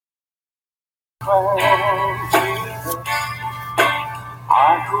Jesus,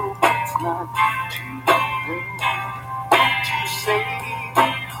 I hope it's not too late to save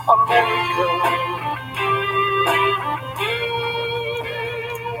America.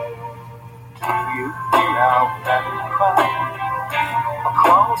 Do you hear our battle cry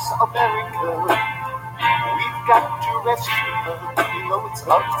across America? We've got to rescue her. You know it's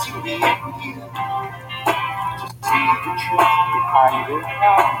up to me and you to see the truth behind their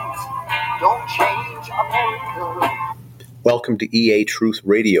lies. Don't change America. Welcome to EA Truth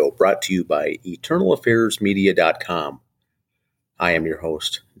Radio, brought to you by EternalAffairsMedia.com. I am your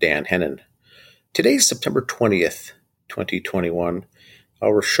host, Dan Hennon. Today is September 20th, 2021.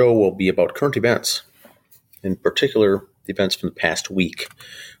 Our show will be about current events, in particular, the events from the past week.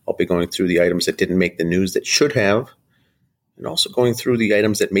 I'll be going through the items that didn't make the news that should have, and also going through the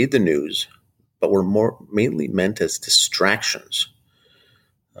items that made the news, but were mainly meant as distractions.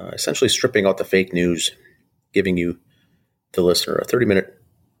 Essentially stripping out the fake news, giving you, the listener, a 30-minute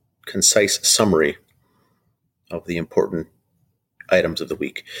concise summary of the important items of the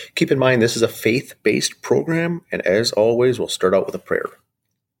week. Keep in mind, this is a faith-based program, and as always, we'll start out with a prayer.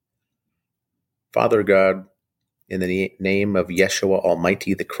 Father God, in the name of Yeshua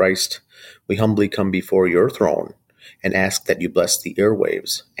Almighty the Christ, we humbly come before your throne and ask that you bless the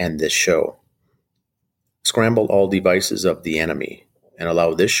airwaves and this show. Scramble all devices of the enemy and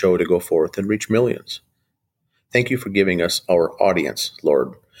allow this show to go forth and reach millions. Thank you for giving us our audience,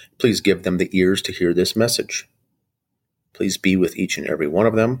 Lord. Please give them the ears to hear this message. Please be with each and every one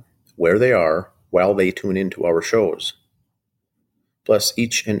of them, where they are, while they tune into our shows. Bless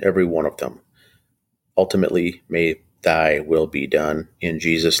each and every one of them. Ultimately, may thy will be done in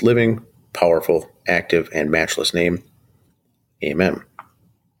Jesus' living, powerful, active, and matchless name. Amen.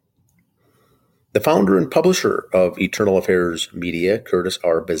 The founder and publisher of Eternal Affairs Media, Curtis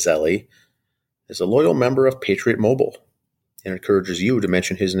R. Bazzelli, is a loyal member of Patriot Mobile and encourages you to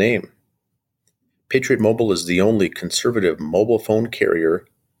mention his name. Patriot Mobile is the only conservative mobile phone carrier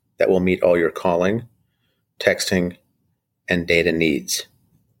that will meet all your calling, texting, and data needs.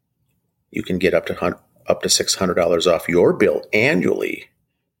 You can get up to $600 off your bill annually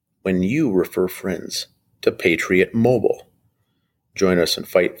when you refer friends to Patriot Mobile. Join us and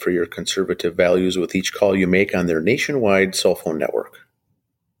fight for your conservative values with each call you make on their nationwide cell phone network.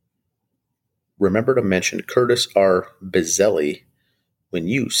 Remember to mention Curtis R. Bazzelli when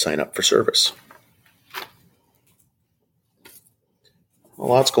you sign up for service. A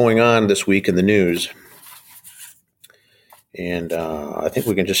lot's going on this week in the news, and I think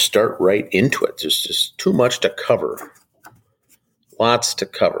we can just start right into it. There's just too much to cover. Lots to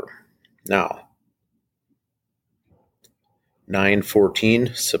cover. Now,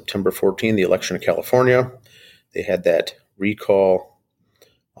 9/14, September 14, the election in California. They had that recall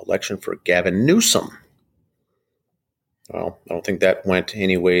election for Gavin Newsom. Well, I don't think that went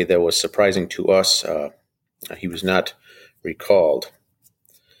any way that was surprising to us. He was not recalled.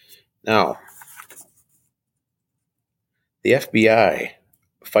 Now, the FBI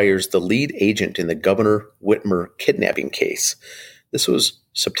fires the lead agent in the Governor Whitmer kidnapping case. This was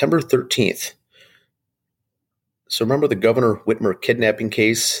September 13th. So remember the Governor Whitmer kidnapping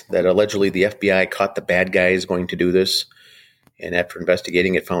case that allegedly the FBI caught the bad guys going to do this? And after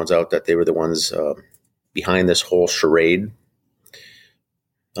investigating, it found out that they were the ones behind this whole charade.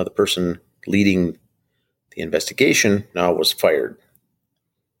 Now, the person leading the investigation now was fired.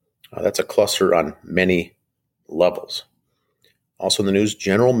 That's a cluster on many levels. Also in the news,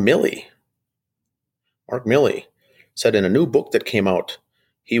 General Milley, Mark Milley, said in a new book that came out,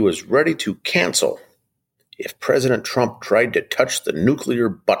 he was ready to cancel if President Trump tried to touch the nuclear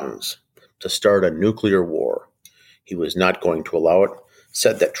buttons to start a nuclear war. He was not going to allow it,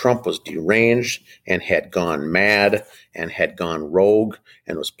 said that Trump was deranged and had gone mad and had gone rogue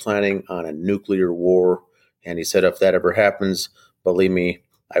and was planning on a nuclear war. And he said if that ever happens, believe me,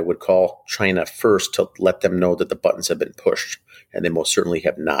 I would call China first to let them know that the buttons have been pushed, and they most certainly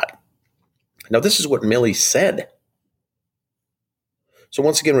have not. Now, this is what Milley said. So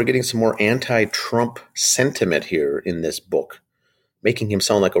once again, we're getting some more anti-Trump sentiment here in this book, making him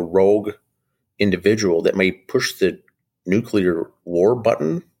sound like a rogue individual that may push the nuclear war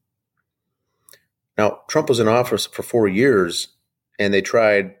button. Now, Trump was in office for 4 years, and they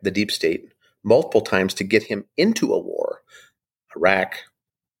tried, the deep state, multiple times to get him into a war. Iraq,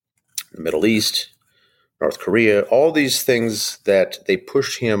 the Middle East, North Korea, all these things that they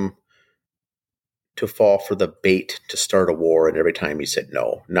pushed him to fall for the bait to start a war. And every time he said,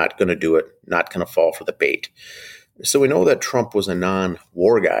 no, not going to do it, not going to fall for the bait. So we know that Trump was a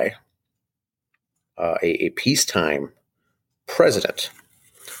non-war guy, a peacetime president.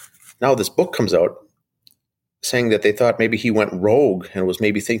 Now this book comes out saying that they thought maybe he went rogue and was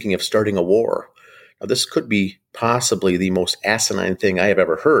maybe thinking of starting a war. Now this could be possibly the most asinine thing I have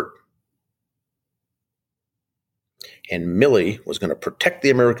ever heard. And Milley was going to protect the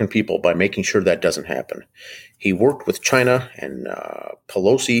American people by making sure that doesn't happen. He worked with China and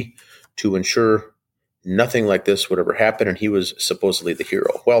Pelosi to ensure nothing like this would ever happen, and he was supposedly the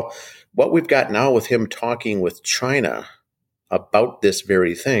hero. Well, what we've got now with him talking with China about this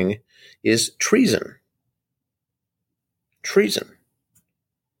very thing is treason. Treason.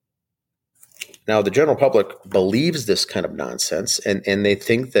 Now, the general public believes this kind of nonsense, and they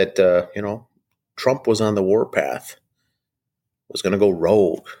think that, Trump was on the warpath, was going to go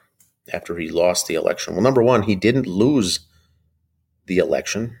rogue after he lost the election. Well, number one, he didn't lose the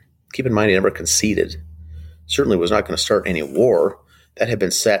election. Keep in mind, he never conceded. Certainly was not going to start any war. That had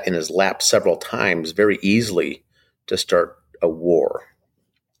been set in his lap several times very easily to start a war.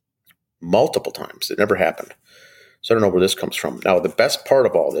 Multiple times. It never happened. So I don't know where this comes from. Now, the best part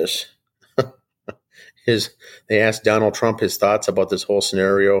of all this is they asked Donald Trump his thoughts about this whole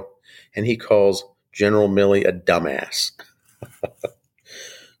scenario, and he calls General Milley a dumbass.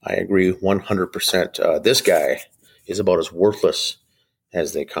 I agree 100%. This guy is about as worthless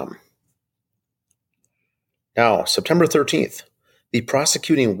as they come. Now, September 13th, a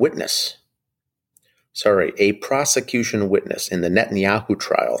prosecution witness in the Netanyahu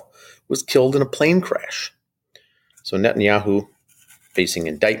trial was killed in a plane crash. So Netanyahu facing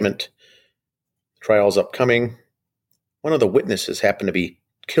indictment, trial's upcoming. One of the witnesses happened to be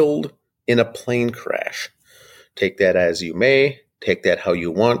killed in a plane crash. Take that as you may, take that how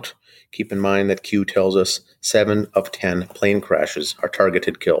you want. Keep in mind that Q tells us 7 of 10 plane crashes are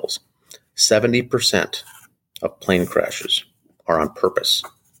targeted kills. 70% of plane crashes are on purpose.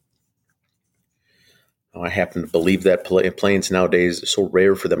 Now, I happen to believe that planes nowadays are so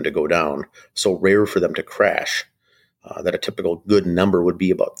rare for them to go down, so rare for them to crash, that a typical good number would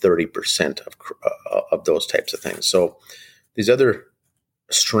be about 30% of those types of things. So these other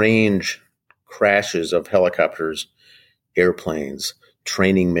strange crashes of helicopters, airplanes,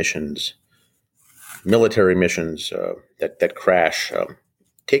 training missions, military missions that crash,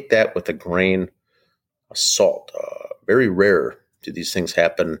 take that with a grain of salt. Very rare do these things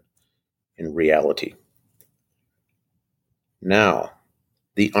happen in reality. Now,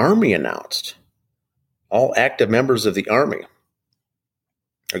 the Army announced all active members of the Army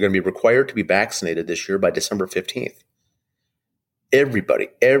are going to be required to be vaccinated this year by December 15th.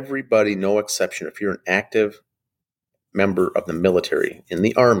 Everybody, no exception. If you're an active member of the military in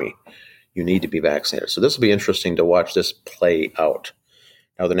the Army, you need to be vaccinated. So this will be interesting to watch this play out.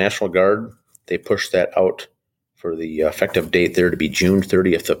 Now, the National Guard, they pushed that out for the effective date there to be June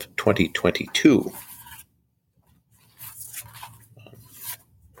 30th of 2022.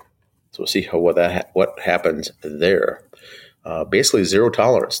 So we'll see what happens there. Basically, zero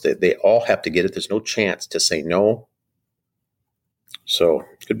tolerance. They all have to get it. There's no chance to say no. So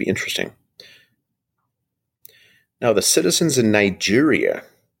it could be interesting. Now, the citizens in Nigeria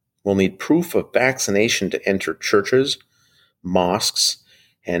will need proof of vaccination to enter churches, mosques,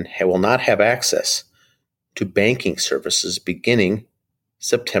 and will not have access to banking services beginning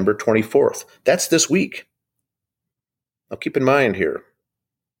September 24th. That's this week. Now, keep in mind here,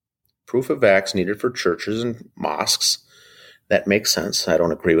 proof of vax needed for churches and mosques. That makes sense. I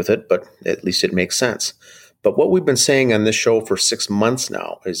don't agree with it, but at least it makes sense. But what we've been saying on this show for 6 months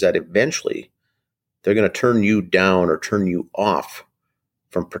now is that eventually they're going to turn you down or turn you off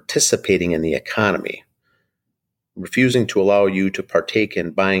from participating in the economy, refusing to allow you to partake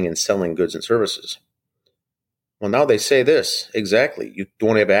in buying and selling goods and services. Well, now they say this, exactly. You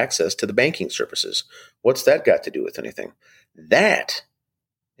don't have access to the banking services. What's that got to do with anything? That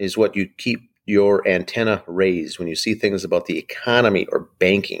is what you keep your antenna raised when you see things about the economy or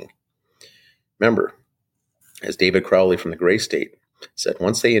banking. Remember, as David Crowley from the Gray State said,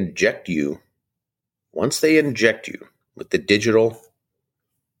 once they inject you with the digital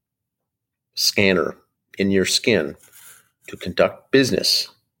scanner in your skin to conduct business,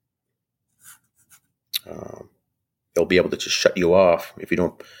 they'll be able to just shut you off if you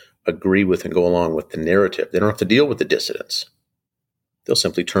don't agree with and go along with the narrative. They don't have to deal with the dissidents. They'll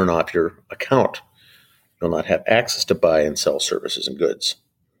simply turn off your account. You'll not have access to buy and sell services and goods.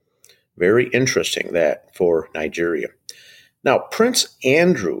 Very interesting that for Nigeria. Now, Prince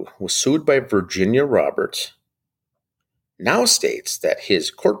Andrew was sued by Virginia Roberts, now states that his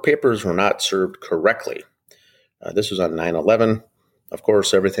court papers were not served correctly. This was on 9/11. Of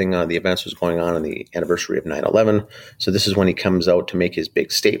course, everything on the events was going on the anniversary of 9/11. So this is when he comes out to make his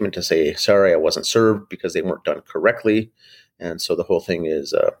big statement to say, sorry, I wasn't served because they weren't done correctly. And so the whole thing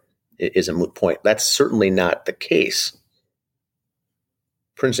is is a moot point. That's certainly not the case.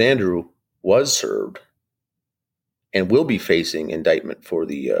 Prince Andrew was served and will be facing indictment for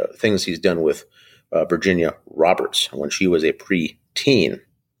the things he's done with Virginia Roberts when she was a preteen.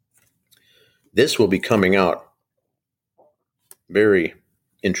 This will be coming out. Very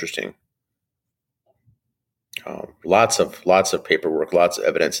interesting. Lots of paperwork, lots of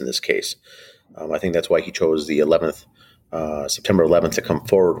evidence in this case. I think that's why he chose the September 11th, to come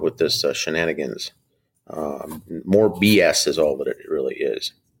forward with this shenanigans. More BS is all that it really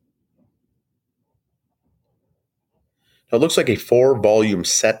is. Now, it looks like a 4-volume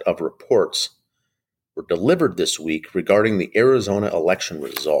set of reports were delivered this week regarding the Arizona election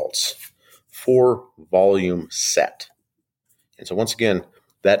results. 4-volume set. And so once again,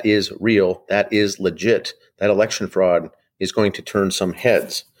 that is real. That is legit. That election fraud is going to turn some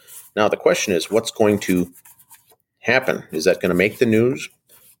heads. Now, the question is, what's going to happen? Is that going to make the news?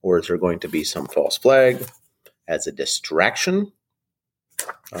 Or is there going to be some false flag as a distraction?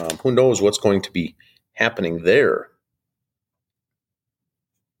 Who knows what's going to be happening there?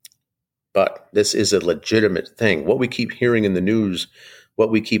 But this is a legitimate thing. What we keep hearing in the news,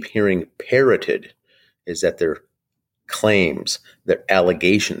 what we keep hearing parroted, is that they're claims, their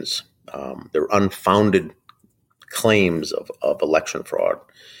allegations, their unfounded claims of election fraud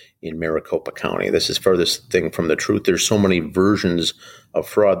in Maricopa County. This is furthest thing from the truth. There's so many versions of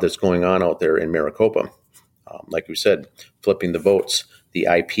fraud that's going on out there in Maricopa. Like we said, flipping the votes, the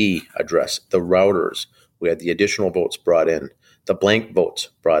IP address, the routers. We had the additional votes brought in, the blank votes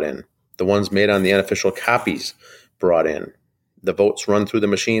brought in, the ones made on the unofficial copies brought in, the votes run through the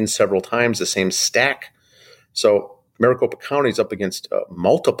machine several times, the same stack. So Maricopa County is up against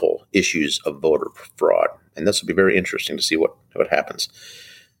multiple issues of voter fraud, and this will be very interesting to see what happens.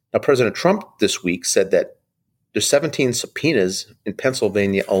 Now, President Trump this week said that there's 17 subpoenas in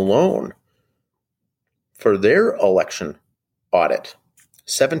Pennsylvania alone for their election audit.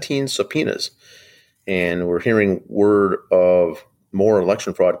 17 subpoenas. And we're hearing word of more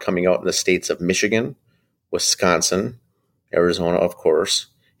election fraud coming out in the states of Michigan, Wisconsin, Arizona, of course,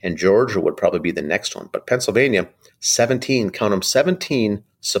 and Georgia would probably be the next one. But Pennsylvania, 17, count them, 17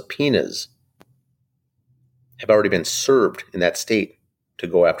 subpoenas have already been served in that state to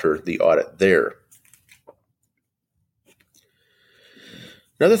go after the audit there.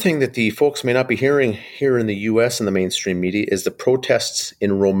 Another thing that the folks may not be hearing here in the U.S. in the mainstream media is the protests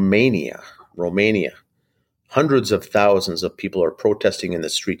in Romania. Hundreds of thousands of people are protesting in the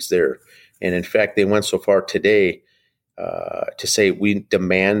streets there. And in fact, they went so far today to say we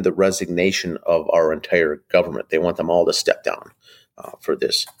demand the resignation of our entire government. They want them all to step down for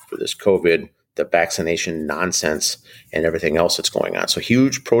this COVID, the vaccination nonsense, and everything else that's going on. So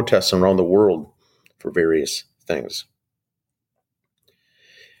huge protests around the world for various things.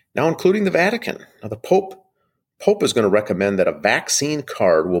 Now, including the Vatican. Now, the Pope is going to recommend that a vaccine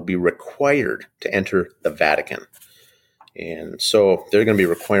card will be required to enter the Vatican. And so they're going to be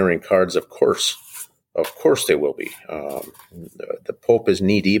requiring cards, of course. Of course they will be. The Pope is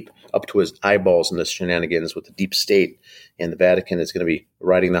knee-deep, up to his eyeballs in this shenanigans with the deep state, and the Vatican is going to be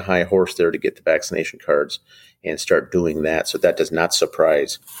riding the high horse there to get the vaccination cards and start doing that. So that does not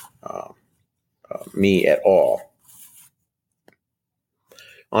surprise me at all.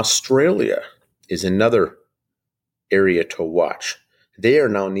 Australia is another area to watch. They are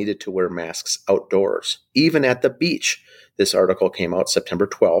now needed to wear masks outdoors, even at the beach. This article came out September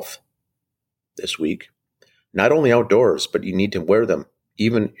 12th this week. Not only outdoors, but you need to wear them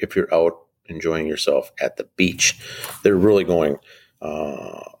even if you're out enjoying yourself at the beach. They're really going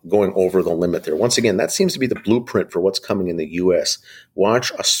over the limit there. Once again, that seems to be the blueprint for what's coming in the U.S.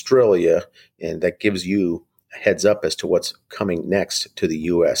 Watch Australia, and that gives you a heads up as to what's coming next to the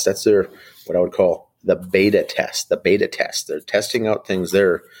U.S. That's their, what I would call, the beta test. They're testing out things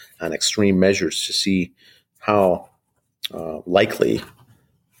there on extreme measures to see how likely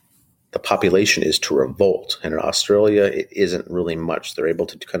the population is to revolt. And in Australia, it isn't really much. They're able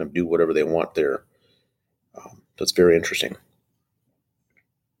to kind of do whatever they want there. So it's very interesting.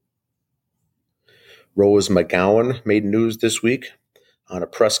 Rose McGowan made news this week on a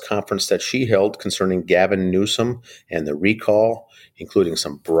press conference that she held concerning Gavin Newsom and the recall, including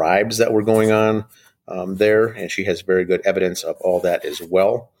some bribes that were going on there. And she has very good evidence of all that as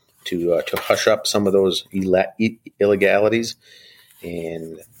well to hush up some of those illegalities.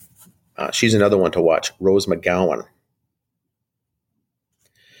 And she's another one to watch, Rose McGowan.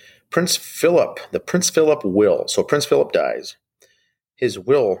 Prince Philip, the Prince Philip will. So Prince Philip dies. His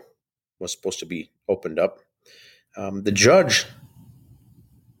will was supposed to be opened up. The judge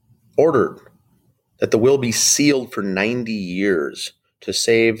ordered that the will be sealed for 90 years to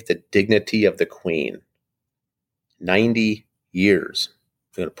save the dignity of the Queen. 90 years.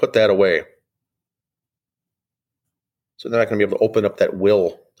 They're going to put that away. So they're not going to be able to open up that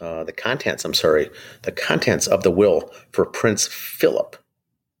will, the contents of the will for Prince Philip.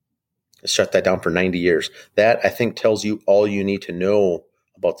 Shut that down for 90 years. That, I think, tells you all you need to know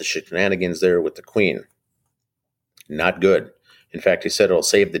about the shenanigans there with the Queen. Not good. In fact, he said it'll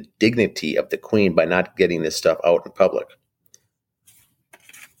save the dignity of the Queen by not getting this stuff out in public.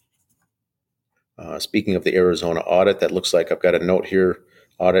 Speaking of the Arizona audit, that looks like I've got a note here.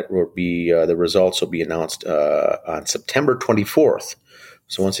 Audit will be, the results will be announced on September 24th.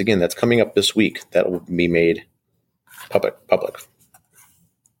 So once again, that's coming up this week. That will be made public.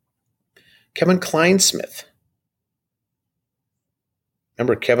 Kevin Clinesmith.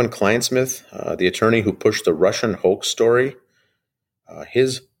 Remember Kevin Clinesmith, the attorney who pushed the Russian hoax story?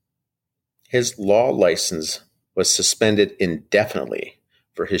 His law license was suspended indefinitely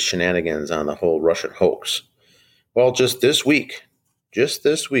for his shenanigans on the whole Russian hoax. Well, just this week,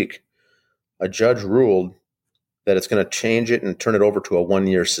 a judge ruled that it's going to change it and turn it over to a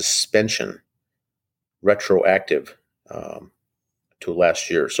 1-year suspension, retroactive to last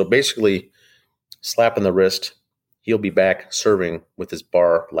year. So basically, slap on the wrist, he'll be back serving with his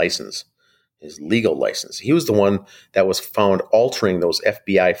bar license, his legal license. He was the one that was found altering those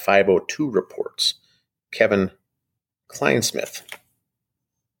FBI 502 reports, Kevin Clinesmith.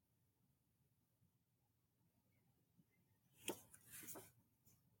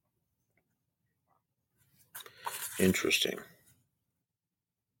 Interesting.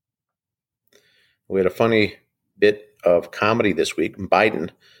 We had a funny bit of comedy this week. Biden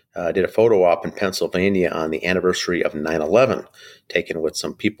did a photo op in Pennsylvania on the anniversary of 9/11, taken with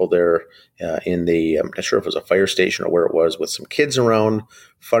some people there in the, I'm not sure if it was a fire station or where it was, with some kids around.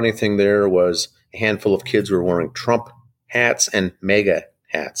 Funny thing there was a handful of kids were wearing Trump hats and MAGA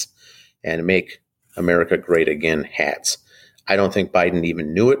hats and Make America Great Again hats. I don't think Biden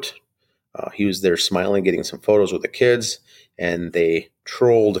even knew it. He was there smiling, getting some photos with the kids, and they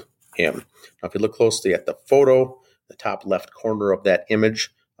trolled him. Now, if you look closely at the photo, the top left corner of that image,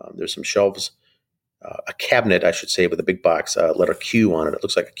 there's some shelves, a cabinet, I should say, with a big box, letter Q on it. It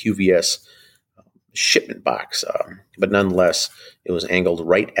looks like a QVS shipment box, but nonetheless, it was angled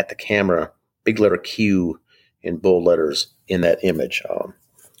right at the camera, big letter Q in bold letters in that image.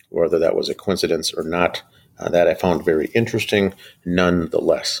 Whether that was a coincidence or not, that I found very interesting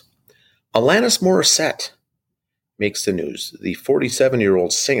nonetheless. Alanis Morissette makes the news. The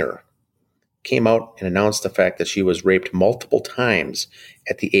 47-year-old singer came out and announced the fact that she was raped multiple times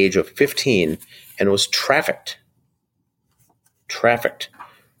at the age of 15 and was trafficked.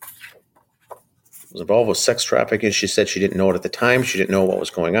 Was involved with sex trafficking. She said she didn't know it at the time. She didn't know what was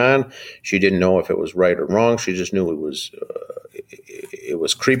going on. She didn't know if it was right or wrong. She just knew it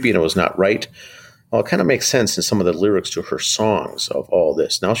was creepy and it was not right. Well, it kind of makes sense in some of the lyrics to her songs of all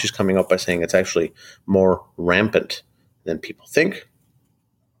this. Now she's coming up by saying it's actually more rampant than people think.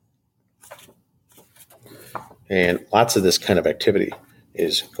 And lots of this kind of activity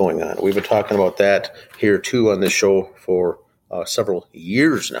is going on. We've been talking about that here, too, on this show for several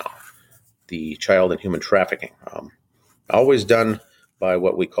years now, the child and human trafficking. Always done by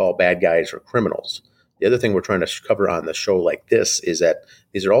what we call bad guys or criminals. The other thing we're trying to cover on the show like this is that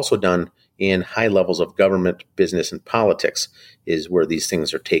these are also done in high levels of government, business, and politics is where these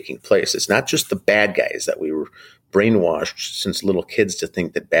things are taking place. It's not just the bad guys that we were brainwashed since little kids to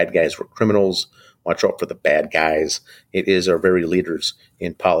think that bad guys were criminals. Watch out for the bad guys. It is our very leaders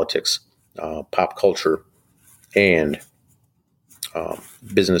in politics, pop culture, and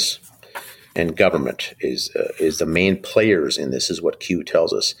business and government is the main players in this, is what Q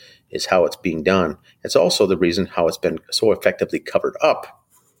tells us, is how it's being done. It's also the reason how it's been so effectively covered up,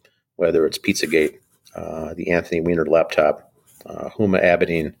 whether it's Pizzagate, the Anthony Weiner laptop, Huma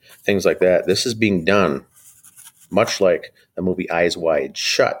Abedin, things like that. This is being done much like the movie Eyes Wide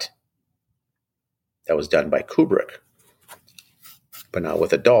Shut that was done by Kubrick. But now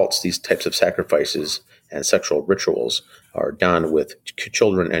with adults, these types of sacrifices and sexual rituals are done with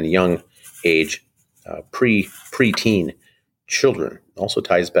children and young age, pre-teen children. Also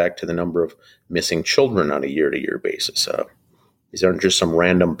ties back to the number of missing children on a year-to-year basis. These aren't just some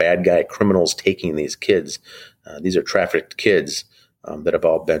random bad guy criminals taking these kids. These are trafficked kids that have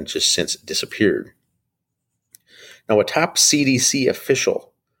all been just since disappeared. Now, a top CDC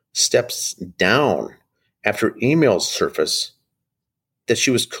official steps down after emails surface that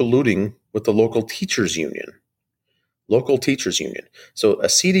she was colluding with the local teachers union. So a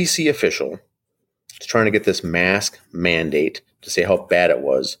CDC official is trying to get this mask mandate to say how bad it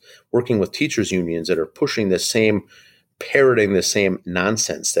was, working with teachers unions that are pushing this same parroting the same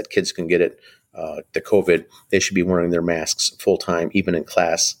nonsense that kids can get it, the COVID. They should be wearing their masks full time, even in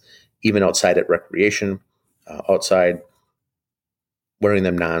class, even outside at recreation, outside, wearing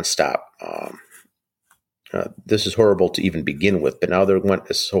them nonstop. This is horrible to even begin with, but now they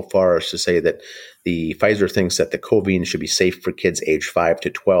went so far as to say that the Pfizer thinks that the Covine should be safe for kids age 5 to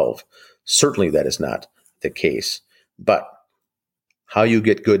 12. Certainly that is not the case. But how you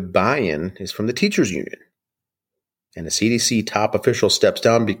get good buy-in is from the teachers union. And the CDC top official steps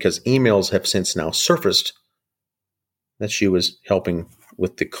down because emails have since now surfaced that she was helping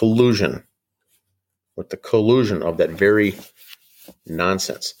with the collusion of that very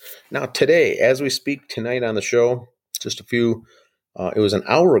nonsense. Now, today, as we speak tonight on the show, it was an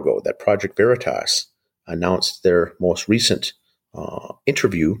hour ago that Project Veritas announced their most recent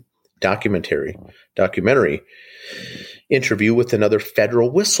documentary interview with another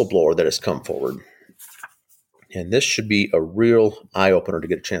federal whistleblower that has come forward. And this should be a real eye-opener to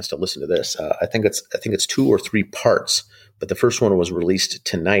get a chance to listen to this. I think it's 2 or 3 parts, but the first one was released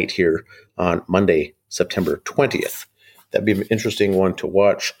tonight here on Monday, September 20th. That'd be an interesting one to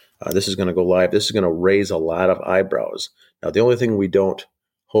watch. This is going to go live. This is going to raise a lot of eyebrows. Now, the only thing we don't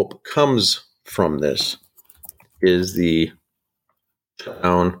hope comes from this is the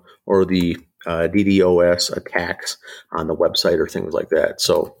shutdown or the DDoS attacks on the website or things like that.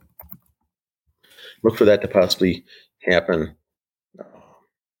 So look for that to possibly happen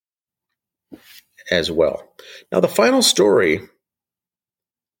as well. Now, the final story,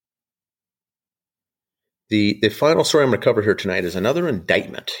 the final story I'm going to cover here tonight is another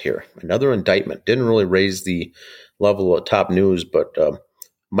indictment here. Another indictment. Didn't really raise the level of top news, but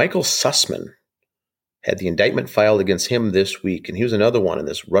Michael Sussman had the indictment filed against him this week, and he was another one in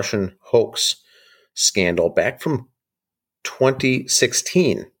this Russian hoax scandal back from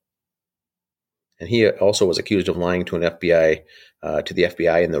 2016. And he also was accused of lying to the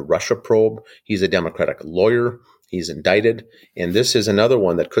FBI in the Russia probe. He's a Democratic lawyer. He's indicted. And this is another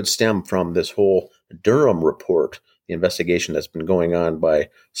one that could stem from this whole Durham report, the investigation that's been going on by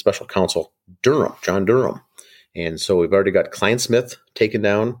Special Counsel John Durham. And so we've already got Kleinsmith taken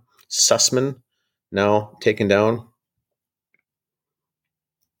down, Sussman now taken down.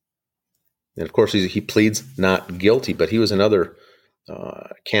 And of course, he pleads not guilty, but he was another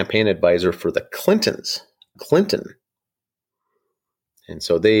campaign advisor for the Clinton. And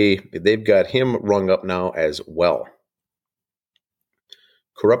so they've got him rung up now as well.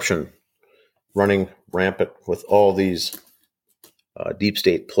 Corruption running rampant with all these deep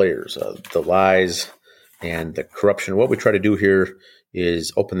state players, the lies and the corruption. What we try to do here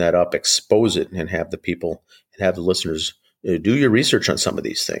is open that up, expose it, and have the people and have the listeners do your research on some of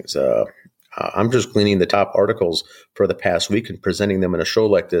these things. I'm just gleaning the top articles for the past week and presenting them in a show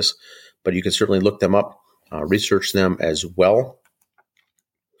like this, but you can certainly look them up, research them as well.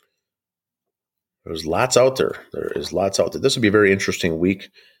 There's lots out there. There is lots out there. This will be a very interesting week,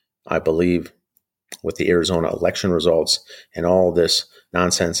 I believe, with the Arizona election results and all this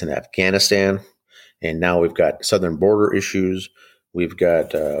nonsense in Afghanistan. And now we've got southern border issues. We've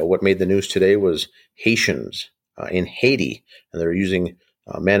got what made the news today was Haitians in Haiti, and they're using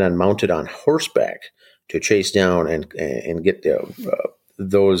men mounted on horseback to chase down and get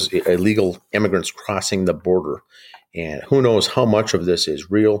those illegal immigrants crossing the border. And who knows how much of this is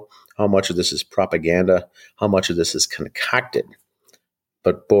real, how much of this is propaganda, how much of this is concocted.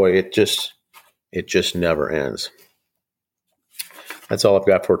 But boy, it just never ends. That's all I've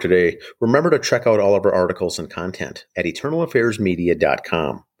got for today. Remember to check out all of our articles and content at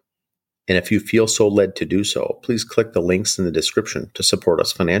eternalaffairsmedia.com. And if you feel so led to do so, please click the links in the description to support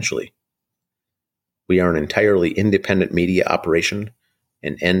us financially. We are an entirely independent media operation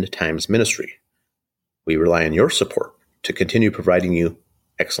and end times ministry. We rely on your support to continue providing you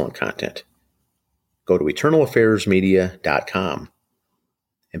excellent content. Go to eternalaffairsmedia.com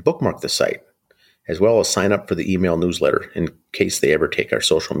and bookmark the site, as well as sign up for the email newsletter in case they ever take our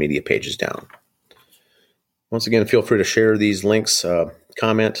social media pages down. Once again, feel free to share these links,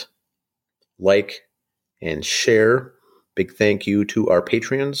 comment, like, and share. Big thank you to our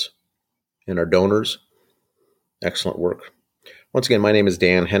Patreons and our donors. Excellent work. Once again, my name is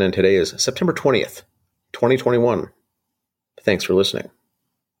Dan Hennon. Today is September 20th, 2021. Thanks for listening.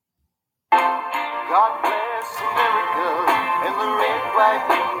 God bless America and the red, white,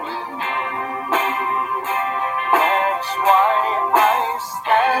 and blue. That's why I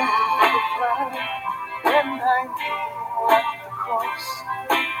stand for the flag and I kneel at the cross.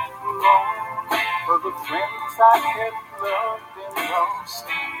 Lord, for the friends I have loved and lost,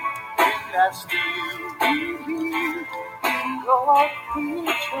 and I still believe in God,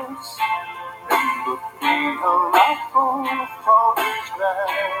 preachers, and the a rifle for his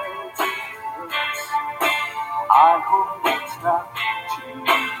back.